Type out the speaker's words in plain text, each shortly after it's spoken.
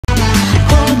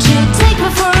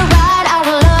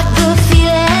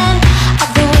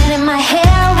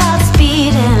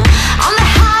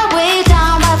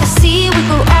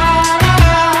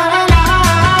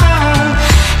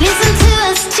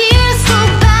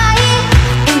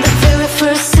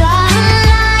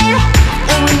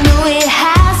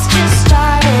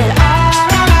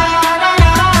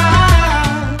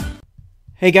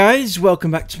Hey guys, welcome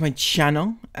back to my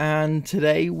channel, and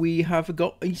today we have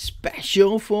got a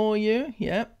special for you.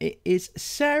 Yeah, it is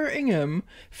Sarah Ingham,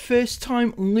 first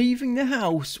time leaving the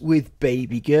house with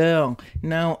baby girl.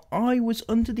 Now, I was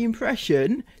under the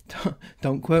impression,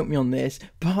 don't quote me on this,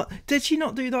 but did she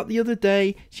not do that the other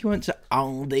day? She went to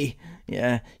Aldi.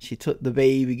 Yeah, she took the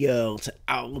baby girl to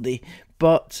Aldi.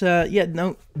 But yeah,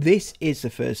 no, this is the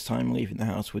first time leaving the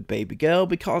house with baby girl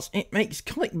because it makes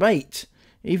clickbait.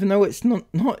 Even though it's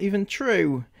not even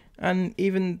true. And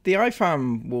even the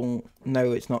IFAM will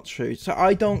know it's not true. So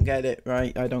I don't get it,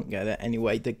 right? I don't get it.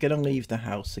 Anyway, they're going to leave the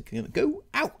house. They're going to go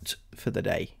out for the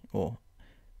day. Or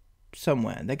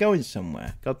somewhere. They're going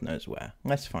somewhere. God knows where.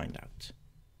 Let's find out.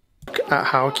 Look at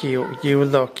how cute you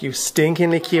look. You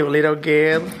stinkingly cute little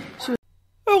girl.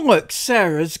 Oh look,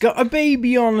 Sarah's got a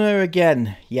baby on her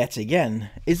again. Yet again.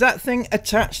 Is that thing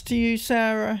attached to you,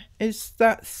 Sarah? Is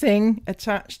that thing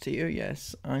attached to you?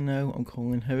 Yes, I know I'm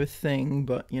calling her a thing,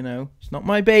 but you know, it's not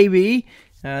my baby.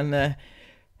 And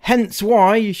hence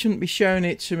why you shouldn't be showing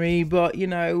it to me, but you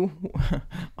know,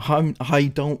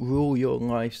 I don't rule your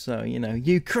life, so you know,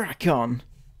 you crack on.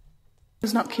 It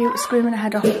was not cute, screaming her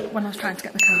head off when I was trying to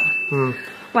get the car.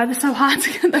 Why they're so hard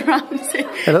to get the rounds in.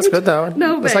 Yeah, that's good though.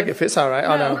 No, looks like it fits all right.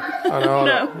 No. Oh no,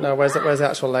 No. no. Where's the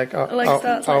actual leg? Oh, The leg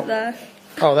starts like there.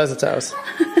 Oh, there's the toes.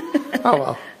 Oh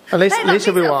well, at least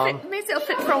you'll be warm. Means it'll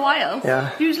fit for a while.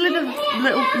 Yeah. Usually the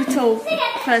little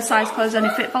first size clothes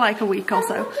only fit for like a week or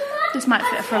so. This might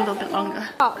fit for a little bit longer.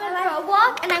 I'm going for a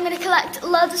walk and I'm going to collect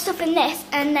loads of stuff in this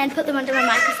and then put them under my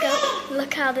microscope.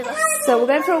 Look how they look. So we're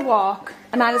going for a walk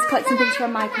and I was collecting things for a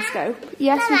microscope.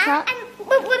 Yes, we can.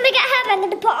 And when we get home, I'm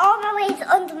going to put all my weights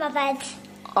under my bed.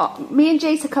 Oh, me and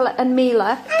Jace and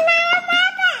Mila.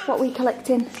 What are we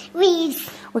collecting? Leaves.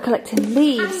 We're collecting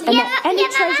leaves and any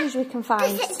treasures we can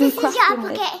find. This is your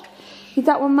bucket. Is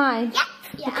that one mine? Yeah.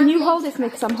 Yeah. Can you hold it for me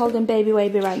because I'm holding baby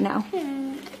right now?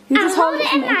 You just hold it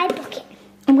for me. My bucket.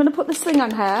 I'm going to put the sling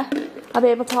on her. I'll be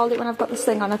able to hold it when I've got the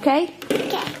sling on, okay?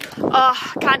 Okay. Oh,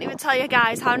 I can't even tell you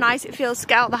guys how nice it feels to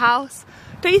get out of the house.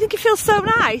 Don't you think it feels so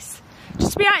nice?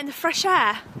 Just to be out in the fresh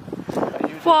air.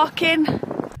 Walking.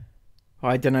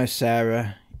 I don't know,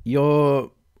 Sarah.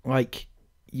 You're like,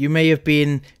 you may have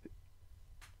been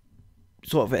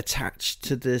sort of attached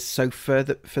to the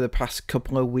sofa for the past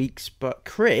couple of weeks, but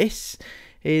Chris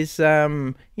is,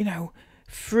 you know,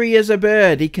 free as a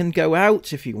bird. He can go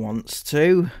out if he wants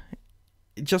to.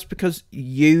 Just because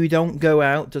you don't go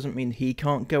out doesn't mean he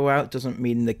can't go out, doesn't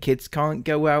mean the kids can't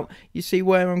go out. You see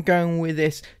where I'm going with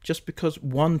this? Just because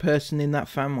one person in that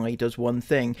family does one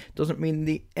thing doesn't mean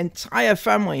the entire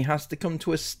family has to come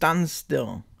to a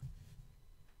standstill.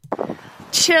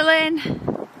 Chilling.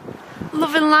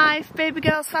 Loving life. Baby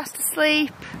girl's fast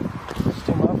asleep.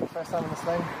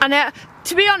 And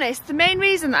to be honest, the main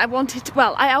reason that I wanted to,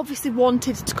 well, I obviously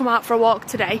wanted to come out for a walk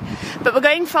today, but we're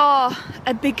going for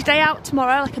a big day out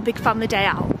tomorrow, like a big family day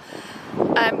out,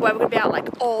 where we're going to be out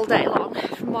like all day long,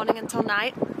 from morning until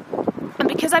night. And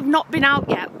because I've not been out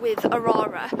yet with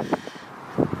Aurora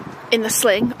in the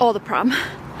sling or the pram,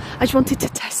 I just wanted to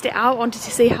test it out, wanted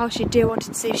to see how she'd do,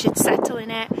 wanted to see if she'd settle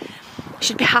in it, if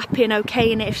she'd be happy and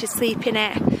okay in it, if she'd sleep in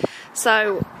it.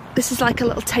 So this is like a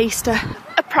little taster,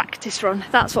 a practice run,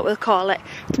 that's what we'll call it,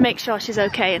 to make sure she's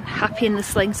okay and happy in the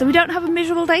sling so we don't have a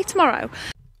miserable day tomorrow.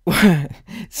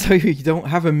 So you don't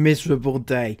have a miserable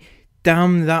day.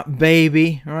 Damn that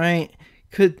baby, right?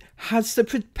 Has the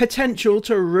potential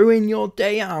to ruin your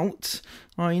day out.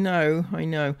 I know.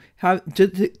 Do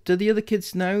the other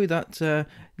kids know that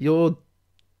your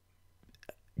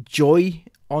joy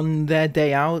on their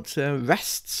day out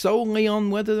rests solely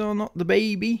on whether or not the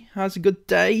baby has a good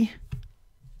day?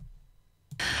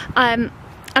 And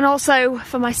also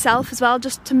for myself as well,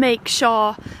 just to make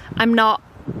sure I'm not,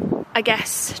 I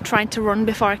guess, trying to run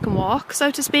before I can walk,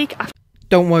 so to speak.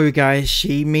 Don't worry guys,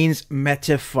 she means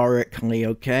metaphorically,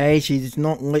 okay? She's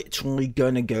not literally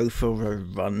gonna go for a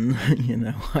run, you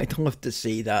know. I'd love to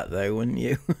see that though, wouldn't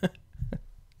you?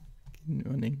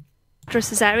 Running. After a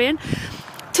cesarean.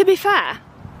 To be fair,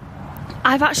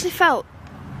 I've actually felt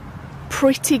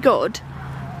pretty good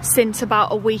since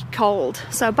about a week old,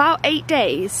 so about 8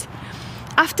 days.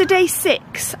 After day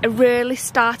 6, I really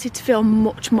started to feel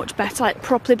much better, like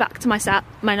properly back to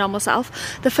my normal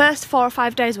self. The first 4 or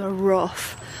 5 days were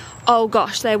rough. Oh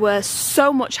gosh, they were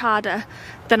so much harder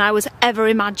than I was ever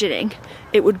imagining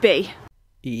it would be.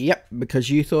 Yep, because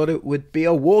you thought it would be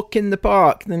a walk in the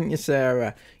park, didn't you,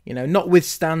 Sarah? You know,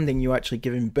 notwithstanding you actually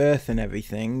giving birth and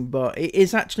everything, but it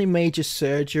is actually major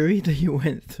surgery that you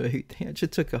went through. They actually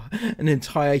took an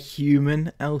entire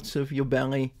human out of your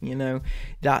belly, you know.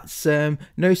 That's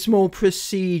no small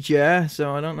procedure,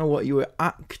 so I don't know what you were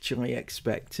actually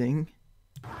expecting.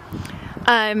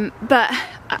 But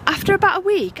after about a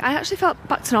week, I actually felt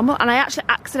back to normal, and I actually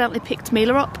accidentally picked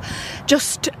Mila up.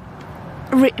 Just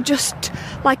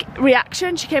like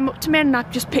reaction, she came up to me and I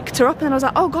just picked her up, and then I was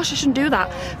like, oh gosh, I shouldn't do that,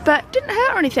 but it didn't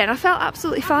hurt or anything. I felt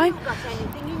absolutely fine.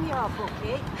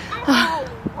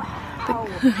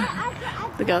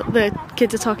 The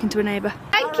kids are talking to a neighbour.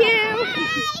 Thank you.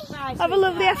 Have a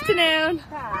lovely afternoon.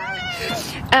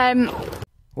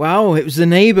 Wow, it was the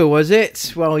neighbour, was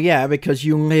it? Well, yeah, because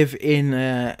you live in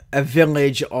a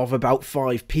village of about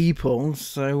 5 people,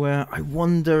 so I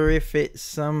wonder if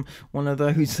it's one of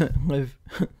those that live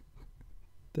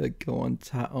that go on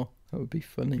tattle. That would be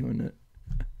funny, wouldn't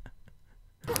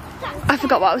it? I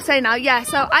forgot what I was saying now. Yeah,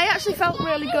 so I actually felt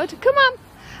really good. Come on.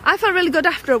 I felt really good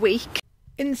after a week.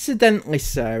 Incidentally,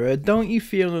 Sarah, don't you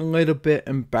feel a little bit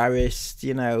embarrassed?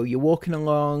 You know, you're walking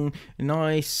along a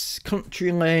nice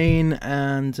country lane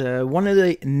and one of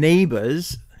the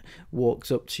neighbours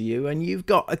walks up to you and you've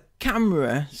got a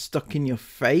camera stuck in your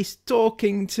face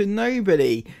talking to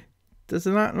nobody.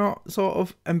 Doesn't that not sort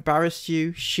of embarrass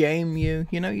you, shame you?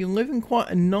 You know, you live in quite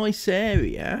a nice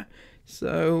area,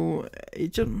 so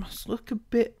it just must look a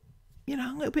bit, you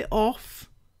know, a little bit off.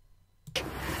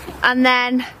 And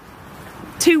then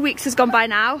 2 weeks has gone by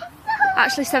now,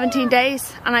 actually 17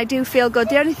 days, and I do feel good.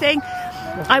 The only thing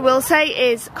I will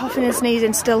say is coughing and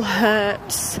sneezing still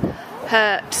hurts.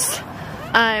 Yeah,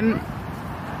 I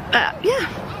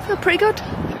feel pretty good.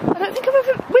 I don't think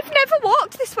we've never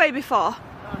walked this way before.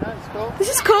 Oh, no, it's cool. This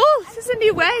is cool. This is a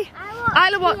new way.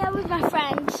 I walked with my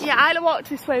friend. Yeah, Isla walked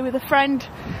this way with a friend,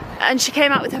 and she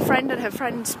came out with her friend and her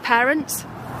friend's parents.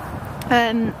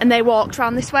 And they walked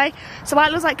around this way. So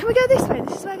Isla was like, can we go this way?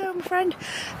 This is where I go with my friend.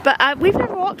 But we've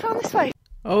never walked around this way.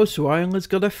 Oh, so Isla's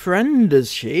got a friend, does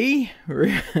she?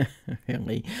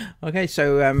 Really? Okay,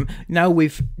 so now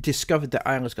we've discovered that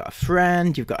Isla's got a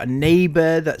friend. You've got a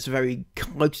neighbour that's very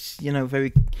close, you know,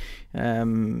 very...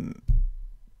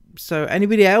 So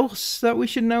anybody else that we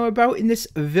should know about in this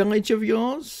village of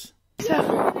yours? So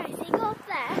nice. They go up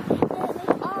there, they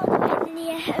all, and then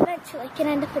you eventually can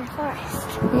end up in the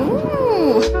forest.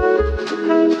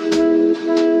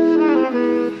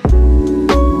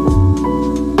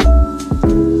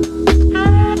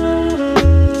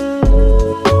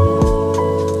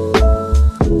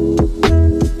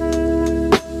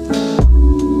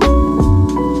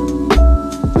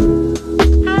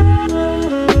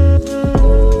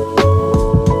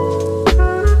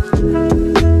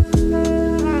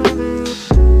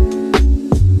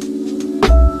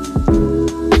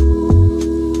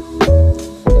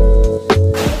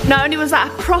 Not only was that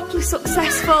a properly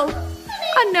successful,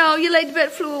 I know your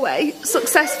ladybird flew away,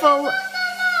 successful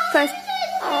first,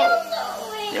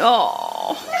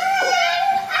 oh.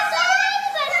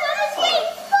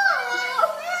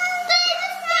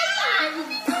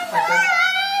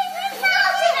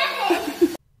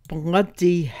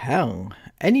 Bloody hell.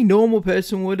 Any normal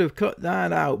person would have cut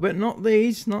that out, but not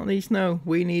these, no.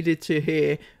 We needed to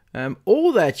hear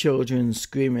all their children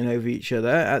screaming over each other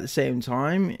at the same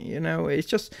time. You know, it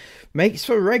just makes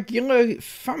for regular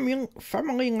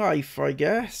family life, I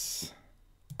guess.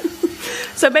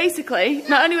 So basically,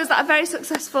 not only was that a very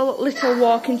successful little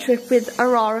walking trip with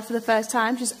Aurora for the first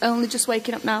time, she's only just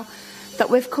waking up now that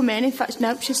we've come in. In fact,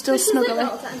 nope, she's still snuggling.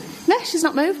 No, she's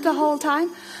not moved the whole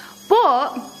time.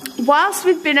 But whilst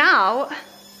we've been out,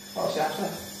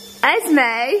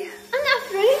 Esme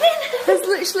has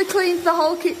literally cleaned the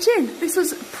whole kitchen. This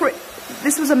was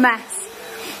a mess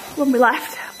when we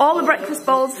left. All the breakfast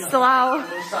bowls are still out.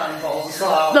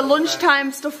 The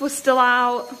lunchtime stuff was still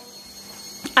out.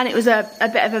 And it was a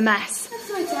bit of a mess.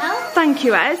 Thank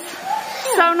you, Ez.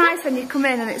 So nice when you come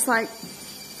in and it's like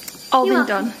all been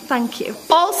done. Thank you.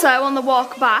 Also on the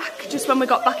walk back, just when we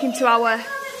got back into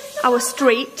our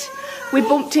street, we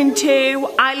bumped into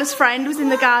Isla's friend who was in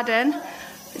the garden.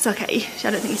 It's okay,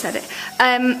 I don't think he said it.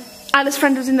 Isla's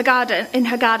friend was in her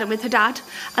garden with her dad,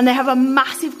 and they have a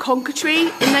massive conker tree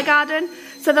in their garden.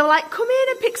 So they were like, come in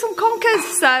and pick some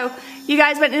conkers. So you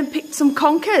guys went in and picked some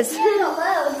conkers.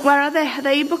 Where are they? Are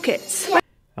they your buckets?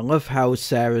 I love how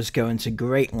Sarah's going to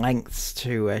great lengths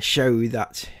to show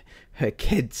that her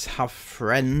kids have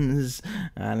friends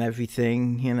and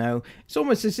everything, you know. It's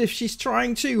almost as if she's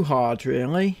trying too hard,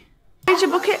 really. Where's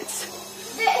your buckets?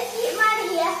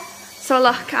 So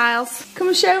look, Isles, come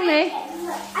and show me.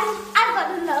 I've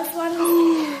got them else one.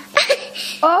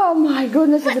 Oh my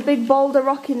goodness, there's a big boulder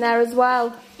rock in there as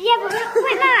well. Yeah, but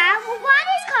wait, Mara, what are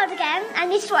these called again? I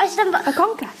need to watch them. A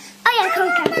conker. Oh yeah,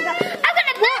 conker. I've got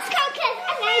the best conker.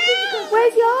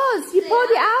 Where's yours? You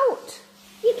poured it out.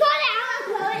 You poured it out,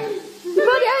 Chloe. You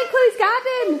poured it out in Chloe's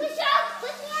garden.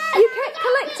 You kept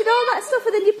collecting all that stuff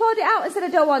and then you poured it out and said, I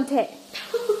don't want it.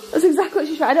 That's exactly what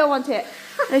she said. I don't want it.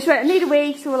 And she went, I need a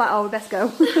wee. So we're like, oh, we best go.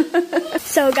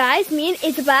 So guys, me and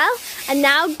Isabel are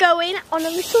now going on a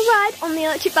little ride on the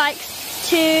electric bikes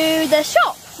to the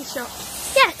shop.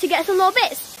 Yeah, to get some more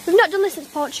bits. We've not done this since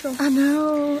Portugal. I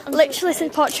know. Literally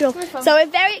since Portugal. So we're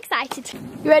very excited.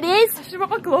 You ready, Is? I should have got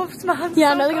my gloves, man.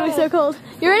 Yeah, I know they're going to be so cold.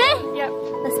 You ready? Yep.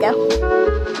 Let's go.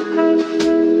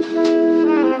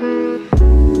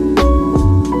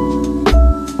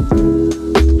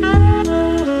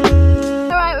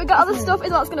 Alright, we got all the stuff.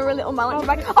 Isabel's going to run it on my little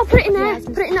bag. Oh, put it in there.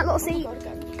 Put it in that little seat.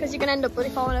 Because you're going to end up bloody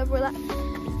falling over with that.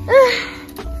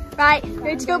 Right,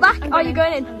 ready to go back? Or are you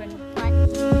going in? Right.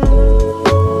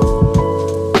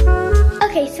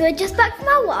 Okay, so we're just back from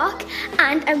our walk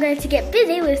and I'm going to get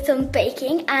busy with some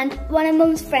baking, and one of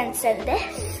Mum's friends sent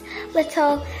this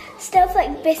little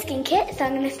snowflake biscuit kit, so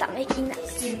I'm going to start making that.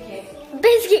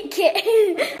 Biscuit kit!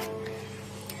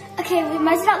 Okay, we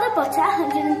measured out the butter,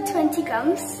 120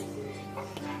 grams.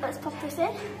 Let's pop this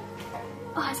in.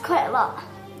 Oh, it's quite a lot.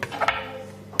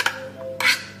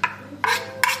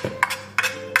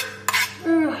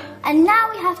 And now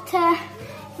we have to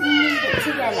knead it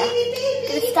together. I'm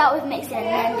going to start with mixing and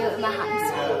then do it with my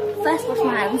hands. First wash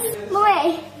my hands.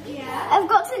 Wait, I've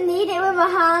got to knead it with my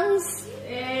hands.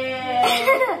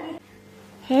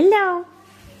 Hello.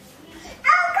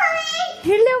 I'm coming!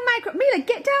 Hello, Micro. Mila,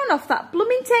 get down off that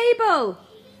blooming table.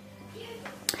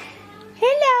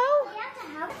 Hello.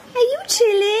 Are you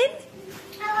chilling?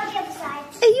 On the other side.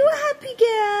 Are you a happy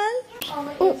girl?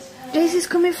 Oh, Daisy's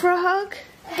coming for a hug.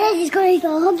 Daisy's going to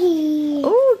go huggy.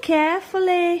 Oh,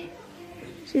 carefully.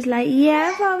 She's like,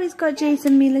 yeah, I've always got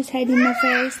Jason Mila's head in my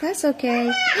face. That's okay.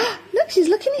 Look, she's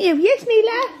looking at you. Yes,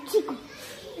 Mila?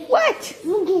 What?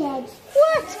 Monkey head.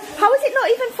 What? How is it not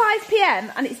even 5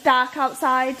 PM and it's dark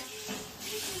outside?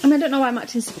 I mean, I don't know why I'm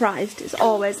actually surprised. It's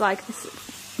always like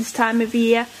this time of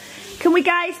year. Can we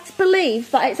guys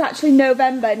believe that it's actually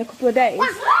November in a couple of days?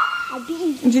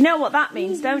 Do you know what that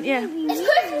means, don't you? It's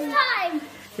Christmas time.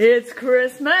 It's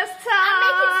Christmas time.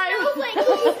 I'm making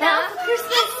snowflake now for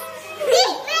Christmas.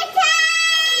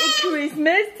 It's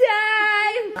Christmas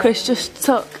time. Chris just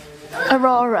took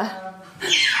Aurora.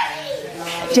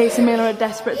 Jason Miller are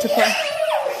desperate to play.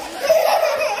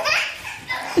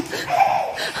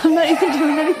 I'm not even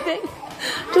doing anything.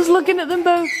 Just looking at them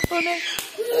both. Funny.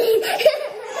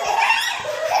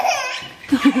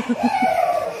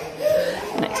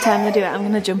 Next time they do it, I'm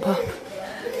going to jump up.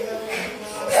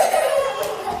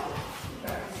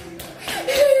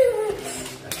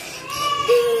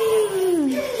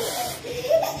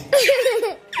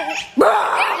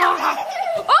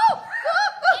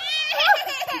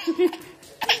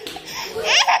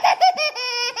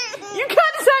 You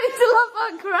can't decide to laugh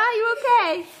and cry. Are you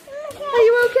okay? Are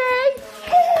you okay?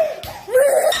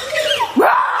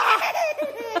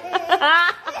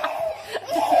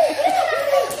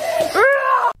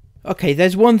 Okay,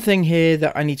 there's one thing here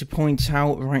that I need to point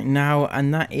out right now,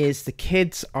 and that is the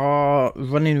kids are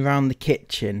running around the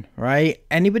kitchen, right?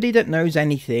 Anybody that knows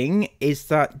anything is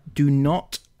that do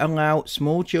not allow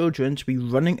small children to be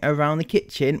running around the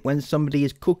kitchen when somebody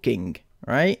is cooking,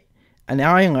 right? And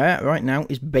Isla right now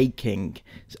is baking,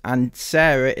 and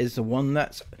Sarah is the one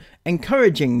that's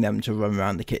encouraging them to run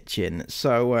around the kitchen.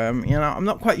 So, you know, I'm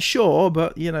not quite sure,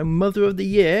 but, you know, Mother of the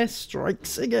Year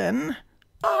strikes again.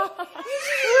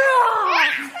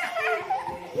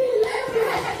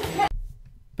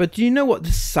 But do you know what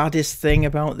the saddest thing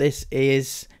about this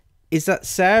is? Is that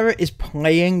Sarah is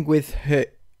playing with her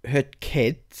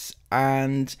kids,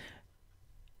 and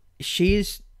she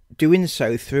is doing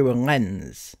so through a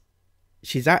lens.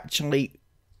 She's actually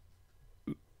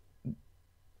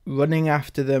running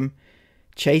after them,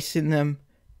 chasing them,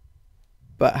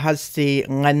 but has the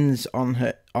lens on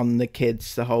the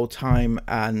kids the whole time,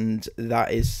 and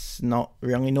that is not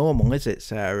really normal, is it,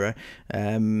 Sarah?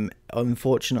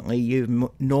 Unfortunately, you've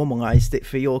normalized it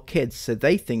for your kids, so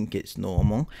they think it's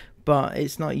normal, but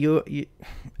it's not.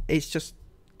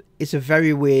 It's a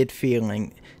very weird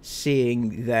feeling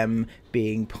seeing them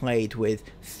being played with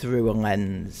through a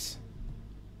lens.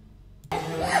 What's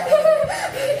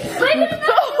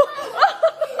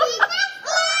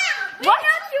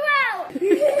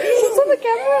on the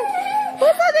camera?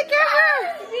 What's on the camera?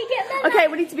 Okay,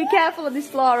 we need to be careful on this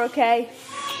floor, okay?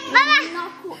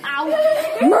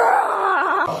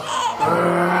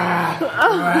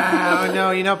 Oh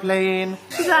no, you're not playing.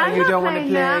 I'm you not don't want to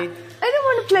playing play. that. I don't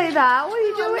want to play that. What are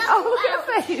you doing? Oh, look at her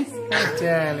face. Oh,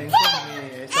 darling, come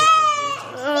here. It's okay.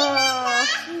 Oh.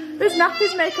 Those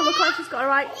nappies make her look like she's got a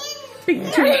right big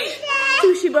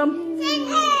sushi bum.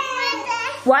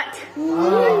 What?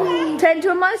 Oh. Turn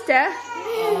into a monster?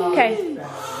 Okay.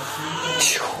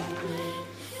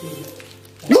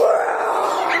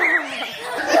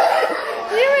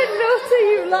 You're a nutter,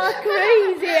 you lot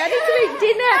crazy. I need to make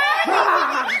dinner.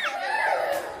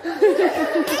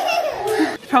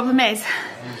 The problem is,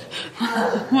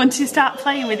 once you start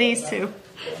playing with these two,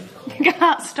 you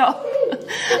can't stop.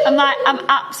 I'm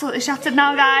absolutely shattered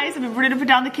now, guys. I've been running up and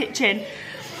down the kitchen.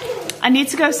 I need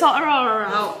to go sort Aurora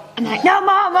out. And they're like, no,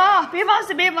 Mama, be a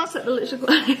monster, be a monster. They're literally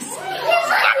guys.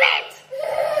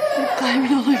 They're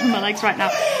climbing all over my legs right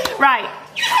now. Right.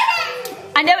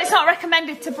 I know it's not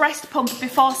recommended to breast pump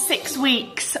before 6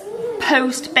 weeks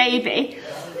post-baby,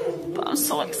 but I'm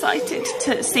so excited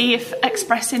to see if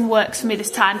expressing works for me this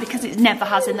time because it never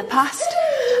has in the past.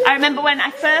 I remember when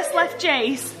I first left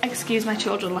Jace, excuse my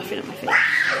children laughing at my face.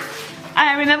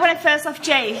 I remember when I first left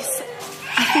Jace,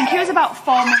 I think he was about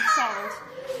 4 months old,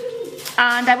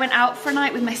 and I went out for a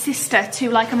night with my sister to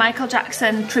like a Michael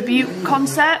Jackson tribute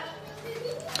concert,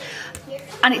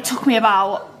 and it took me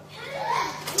about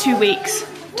 2 weeks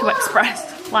to express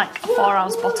like a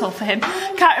 4-ounce bottle for him.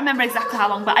 Can't remember exactly how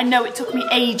long, but I know it took me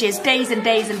ages, days and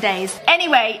days and days.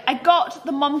 Anyway, I got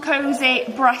the Mom Cozy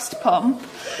breast pump,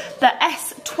 the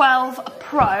S12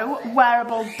 Pro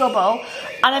wearable double,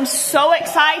 and I'm so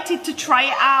excited to try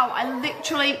it out. I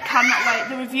literally cannot wait.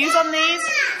 The reviews on these.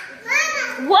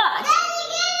 What?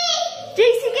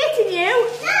 JC getting you?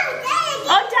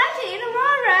 Oh, Daddy and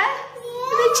Aurora?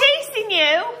 Are they chasing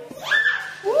you?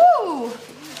 Woo!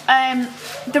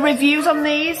 The reviews on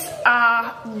these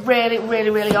are really, really,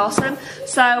 really awesome.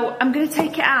 So I'm going to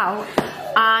take it out,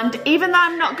 and even though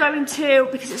I'm not going to,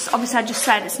 because it's obviously I just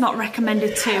said it's not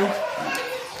recommended to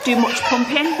do much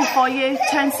pumping before you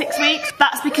turn 6 weeks,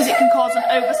 that's because it can cause an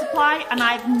oversupply, and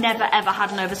I've never ever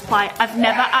had an oversupply. I've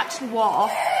never actually wore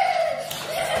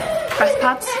breast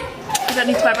pads. I don't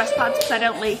need to wear breast pads because I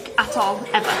don't leak at all,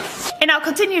 ever. In our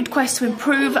continued quest to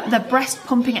improve the breast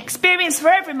pumping experience for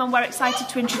every mum, we're excited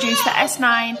to introduce the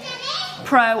S9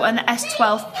 Pro and the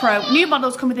S12 Pro. New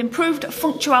models come with improved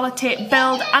functionality,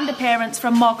 build and appearance for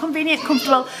a more convenient,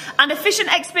 comfortable and efficient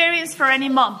experience for any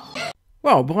mum.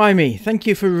 Well, blimey, thank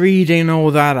you for reading all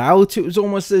that out. It was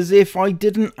almost as if I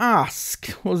didn't ask,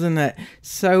 wasn't it?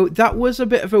 So that was a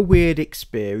bit of a weird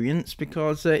experience,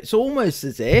 because it's almost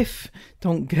as if,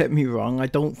 don't get me wrong, I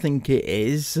don't think it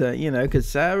is, you know, because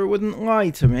Sarah wouldn't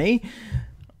lie to me.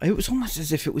 It was almost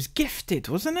as if it was gifted,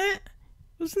 wasn't it?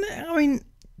 Wasn't it? I mean,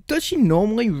 does she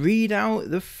normally read out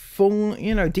the full,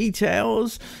 you know,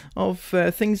 details of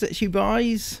things that she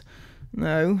buys?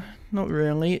 No. Not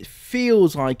really. It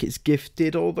feels like it's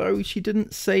gifted, although she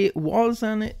didn't say it was,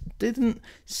 and it didn't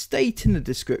state in the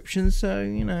description, so,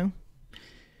 you know.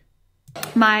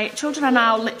 My children are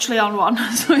now literally on one,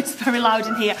 so it's very loud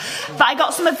in here. But I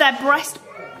got some of their breast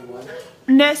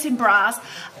nursing bras,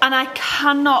 and I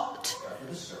cannot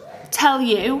tell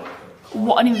you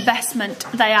what an investment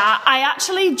they are. I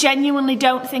actually genuinely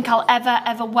don't think I'll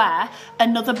ever wear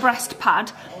another breast pad.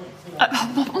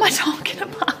 What am I talking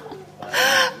about?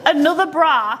 Another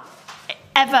bra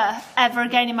ever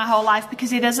again in my whole life,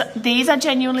 because these are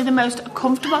genuinely the most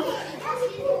comfortable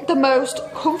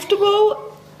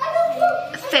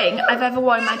thing I've ever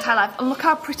worn in my entire life, and look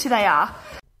how pretty they are.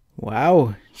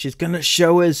 Wow, she's gonna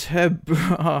show us her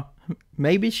bra.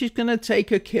 Maybe she's gonna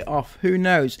take her kit off, who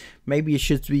knows? Maybe you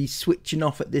should be switching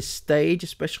off at this stage,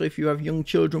 especially if you have young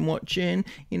children watching.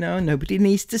 You know, nobody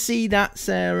needs to see that,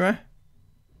 Sarah.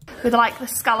 With like the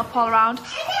scallop all around.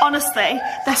 Honestly,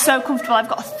 they're so comfortable. I've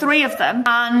got 3 of them,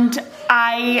 and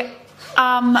I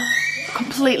am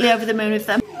completely over the moon with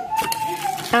them.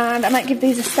 And I might give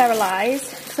these a sterilise,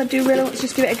 because I do really want to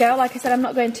just give it a go. Like I said, I'm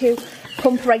not going to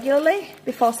pump regularly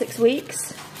before 6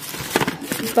 weeks,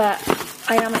 but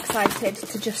I am excited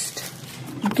to just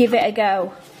give it a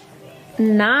go.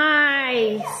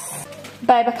 Nice!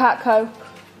 Babe, I can't cope.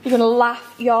 You're going to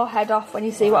laugh your head off when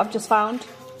you see what I've just found.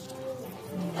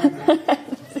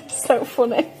 It's so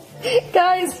funny.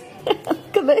 Guys,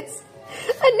 look at this.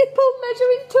 A nipple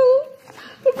measuring tool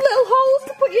with little holes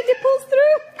to put your nipples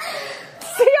through.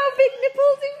 See how big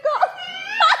nipples you've got?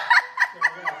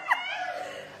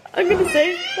 I'm going to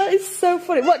say, that is so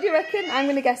funny. What do you reckon? I'm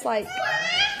going to guess like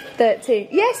 13.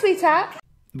 Yeah, sweetheart.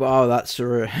 Wow, that's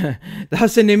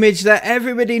an image that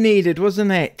everybody needed,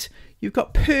 wasn't it? You've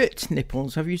got pert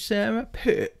nipples, have you, Sarah?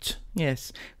 Pert.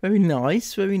 Yes. Very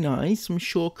nice, very nice. I'm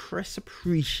sure Chris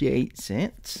appreciates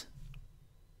it.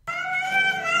 Of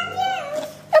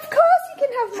course you can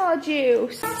have more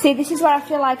juice. See, this is where I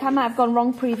feel like I might have gone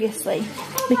wrong previously,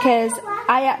 because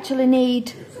I actually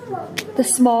need the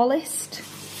smallest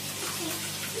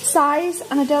size,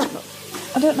 and I don't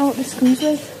know what this comes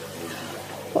with.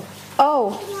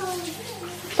 Oh,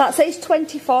 that says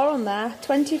 24 on there.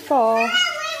 24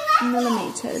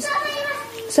 millimeters.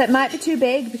 So it might be too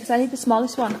big because I need the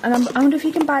smallest one, and I wonder if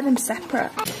you can buy them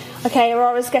separate. Okay,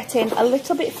 Aurora's getting a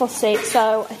little bit fussy,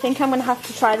 so I think I'm going to have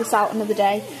to try this out another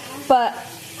day. But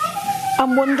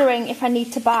I'm wondering if I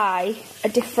need to buy a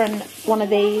different one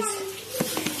of these,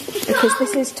 because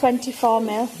this is 24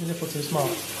 mil. Your nipples too small.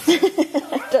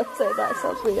 Don't say that, it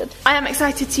sounds weird. I am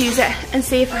excited to use it and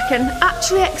see if I can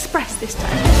actually express this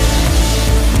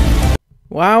time.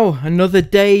 Wow, another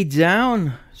day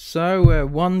down. So,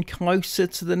 one closer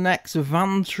to the next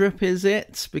van trip, is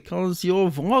it? Because your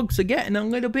vlogs are getting a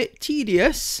little bit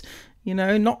tedious. You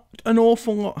know, not an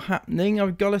awful lot happening,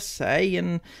 I've got to say.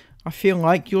 And I feel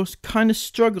like you're kind of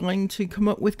struggling to come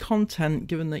up with content,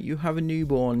 given that you have a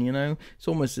newborn, you know. It's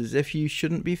almost as if you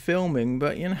shouldn't be filming,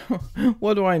 but, you know,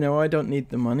 what do I know? I don't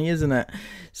need the money, isn't it?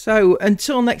 So,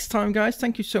 until next time, guys,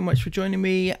 thank you so much for joining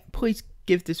me. Please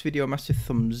give this video a massive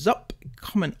thumbs up,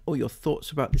 comment all your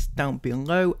thoughts about this down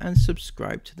below, and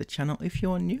subscribe to the channel if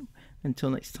you're new.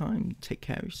 Until next time, take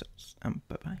care of yourselves, and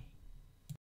bye-bye.